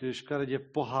tak škaredě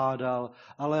pohádal,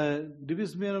 ale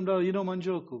kdybys mi jenom dal jinou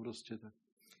manželku prostě tak.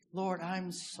 Lord,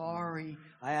 I'm sorry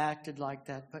I acted like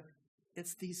that, but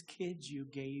it's these kids you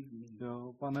gave me.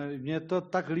 Jo, Pane, mě to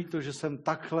tak líto, že jsem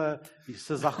takhle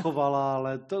se zachovala,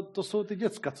 ale to jsou ty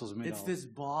děcka, co jsi mi dal. It's this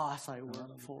boss I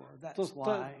work for. That's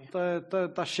why. To je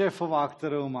ta šéfová,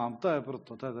 kterou mám. To je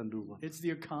ten důvod. It's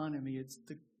the economy, it's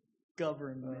the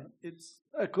government, it's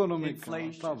ekonomika,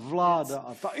 inflation, ta vláda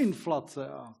a ta inflace.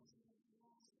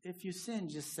 If you sin,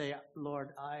 just say,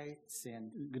 Lord, I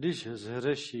sinned. Když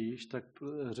zhřešíš, tak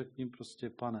řekni prostě,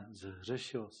 Pane,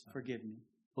 zhřešil jsem. Forgive me.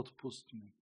 Odpust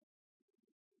mi.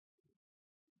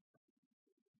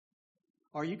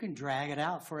 Or you can drag it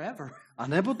out forever. A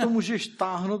nebo to můžeš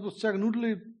táhnout prostě jak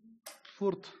nudli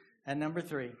furt. And number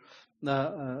 3.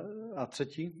 A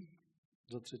třetí?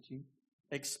 Za třetí?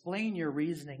 Explain your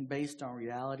reasoning based on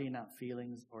reality, not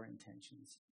feelings or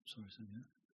intentions.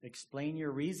 Explain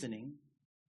your reasoning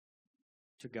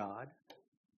to God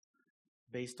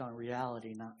based on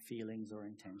reality, not feelings or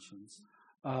intentions.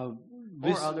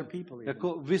 Or other people.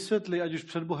 Jako vysvětli, ať už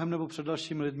před Bohem nebo před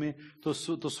dalšími lidmi,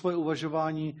 to svoje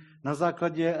uvažování na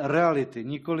základě reality,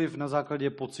 nikoliv na základě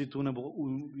pocitu, nebo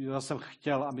já jsem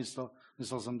chtěl a myslel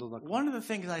jsem to tak. One of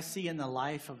the things I see in the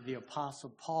life of the Apostle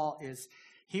Paul is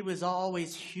he was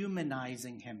always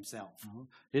humanizing himself.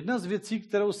 Jedna z věcí,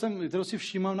 kterou si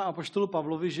všímám na apoštolu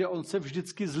Pavlovi, že on se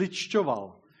vždycky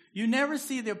zličťoval. You never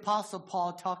see the Apostle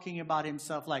Paul talking about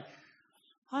himself like,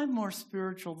 I'm more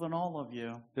spiritual than all of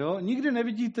you. Jo, nikdy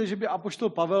nevidíte, že by apoštol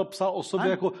Pavel psal o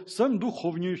sobě jako jsem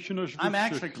duchovnější než vy všichni. I'm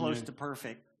actually close to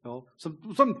perfect. Jo, jsem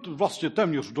vlastně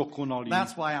téměř dokonalý.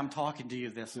 That's why I'm talking to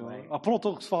you this way. A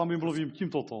proto s vámi mluvím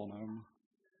tímto tónem.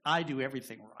 I do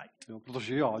everything right. Jo,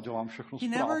 protože já dělám všechno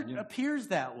správně. He never appears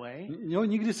that way. Jo,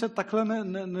 nikdy se takhle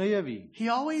nejeví. He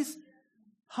always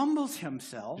humbles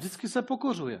himself. Vždycky se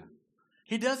pokořuje.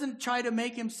 He doesn't try to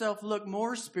make himself look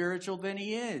more spiritual than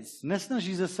he is.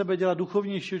 Nesnaží ze sebe dělat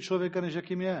duchovnějšího člověka, než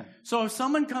jakým je. So if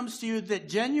someone comes to you that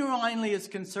genuinely is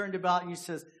concerned about and he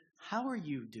says, how are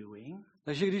you doing?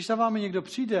 Takže když za vámi někdo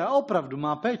přijde a opravdu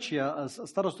má péči a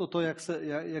starost o to, jak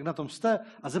na tom jste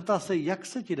a zeptá se, jak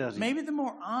se ti daří. Maybe the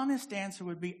more honest answer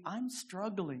would be, I'm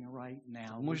struggling right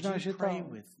now. Možná, že ta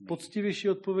poctivější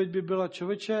odpověď by byla,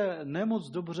 člověče, nemoc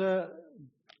dobře,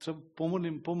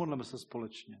 pomodleme se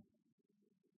společně.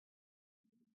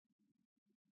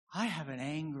 I have an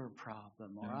anger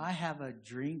problem, or I have a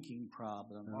drinking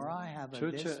problem, or I have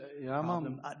a this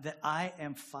problem that I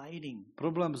am fighting.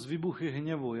 Problém s výbuchy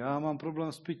hněvu, já mám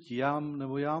problém s pití,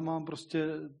 já mám prostě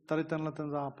tady tenhle ten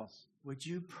zápas. Would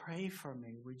you pray for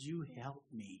me? Would you help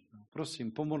me?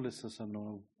 Prosím, pomodli se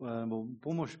mnou, nebo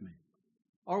pomož mi.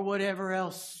 Or whatever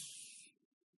else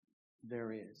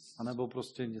there is. A nebo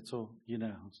prostě něco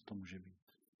jiného, co to může být.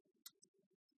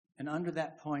 And under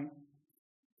that point,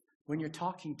 when you're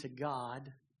talking to God,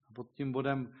 a pod tím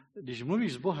bodem, když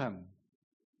mluvíš s Bohem,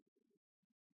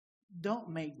 don't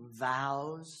make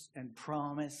vows and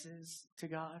promises to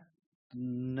God.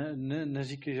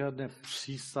 Neříkej žádné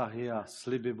přísahy a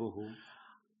sliby Bohu.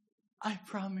 I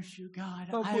promise you,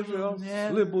 God, I will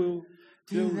never slibuju,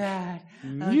 do that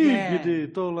nikdy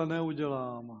tohle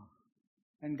neudělám.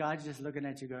 And God's just looking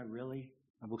at you going, really?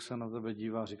 A Bůh se na tebe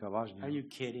dívá a říká, vážně? Are you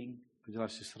kidding?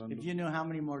 Děláš si srandu? If you knew how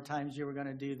many more times you were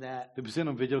going to do that. Kdyby si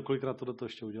jenom věděl, kolikrát to do toho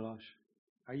ještě uděláš.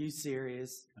 Are you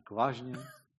serious? Tak vážně?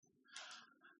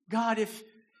 God,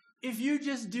 if you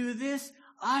just do this,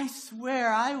 I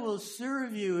swear I will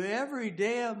serve you every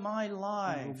day of my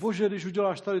life. Bože, když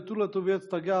uděláš tady tuhletu věc,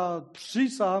 tak já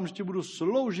přísahám, že ti budu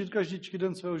sloužit každý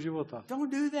den svého života.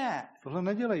 Don't do that. Tohle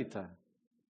nedělejte.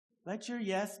 Let your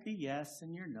yes be yes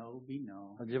and your no be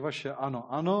no. Ať je vaše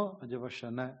ano, ano, ať je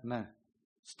vaše ne, ne.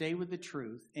 Stay with the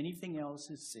truth. Anything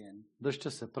else is sin.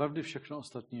 Držte se pravdy, všechno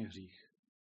ostatní je hřích.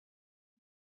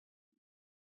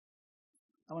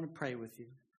 I want to pray with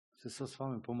you. Chci se s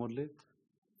vámi pomodlit.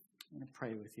 I want to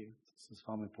pray with you. Chci se s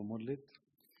vámi pomodlit.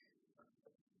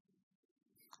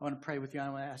 I want to pray with you. I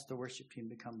want to ask the worship team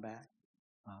to come back.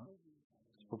 A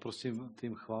poprosím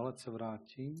tým chválet se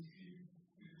vrátí.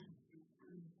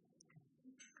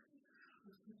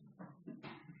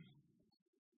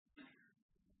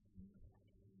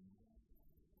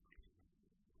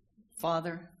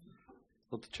 Father,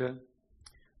 Otče,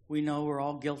 we know we're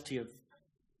all guilty of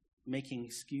making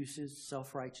excuses,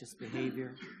 self-righteous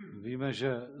behavior. Víme,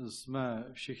 že jsme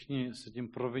všichni se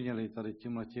tím provinili tady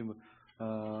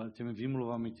těmi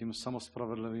výmluvami, tím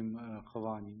samospravedlivým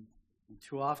chováním.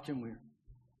 Too often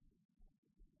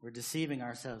we're deceiving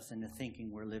ourselves into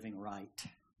thinking we're living right.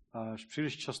 Až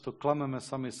příliš často klameme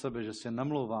sami sebe, že si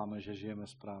namlouváme, že žijeme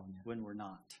správně. When we're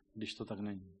not. Když to tak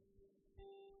není.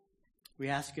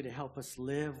 We ask you to help us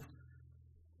live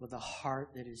with a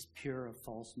heart that is pure of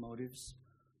false motives.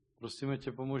 Prosíme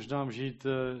tě, pomož nám žít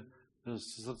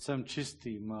s srdcem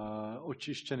čistým,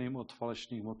 očištěným od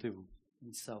falešných motivů.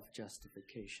 And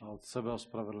self-justification. A od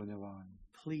sebeospravedlňování.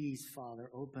 Please, Father,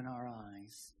 open our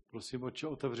eyes. Prosím, Otče,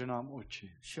 otevři nám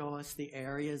oči. Show us the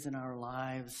areas in our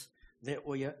lives that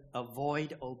we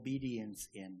avoid obedience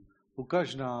in.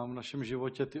 Ukaž nám v našem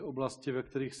životě ty oblasti, ve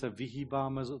kterých se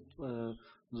vyhýbáme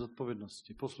z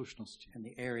odpovědnosti, poslušnosti. And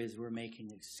the areas we're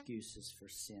making excuses for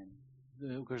sin.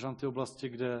 Ukaž nám ty oblasti,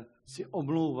 kde si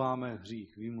omlouváme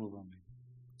hřích výmluvami.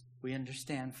 We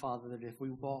understand, Father, that if we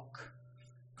walk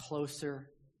closer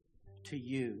to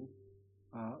you,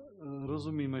 a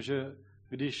rozumíme, že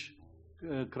když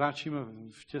kráčíme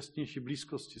v těsnější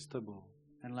blízkosti s tebou,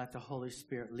 and let the Holy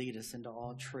Spirit lead us into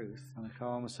all truth, a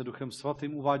necháváme se Duchem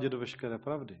Svatým uvádět do veškeré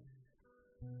pravdy,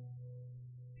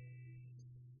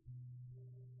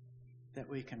 that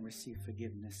we can receive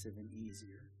forgiveness even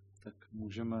easier. Tak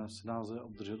můžeme snáze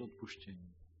obdržet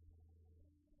odpuštění.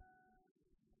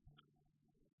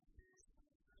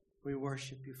 We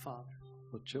worship you, Father.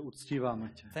 Otče,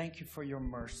 uctíváme tě. Thank you for your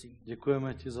mercy.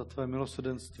 Děkujeme ti za tvé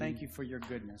milosrdenství. Thank you for your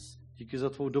goodness. Díky za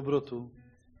tvou dobrotu.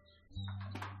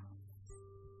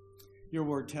 Your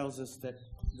word tells us that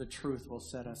the truth will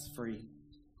set us free.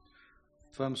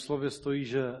 V tvém slově stojí,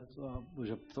 že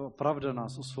ta pravda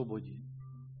nás osvobodí.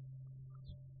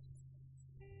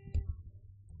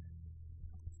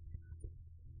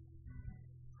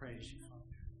 Praise you,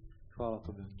 Father. Chvála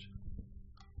tobě, Otče.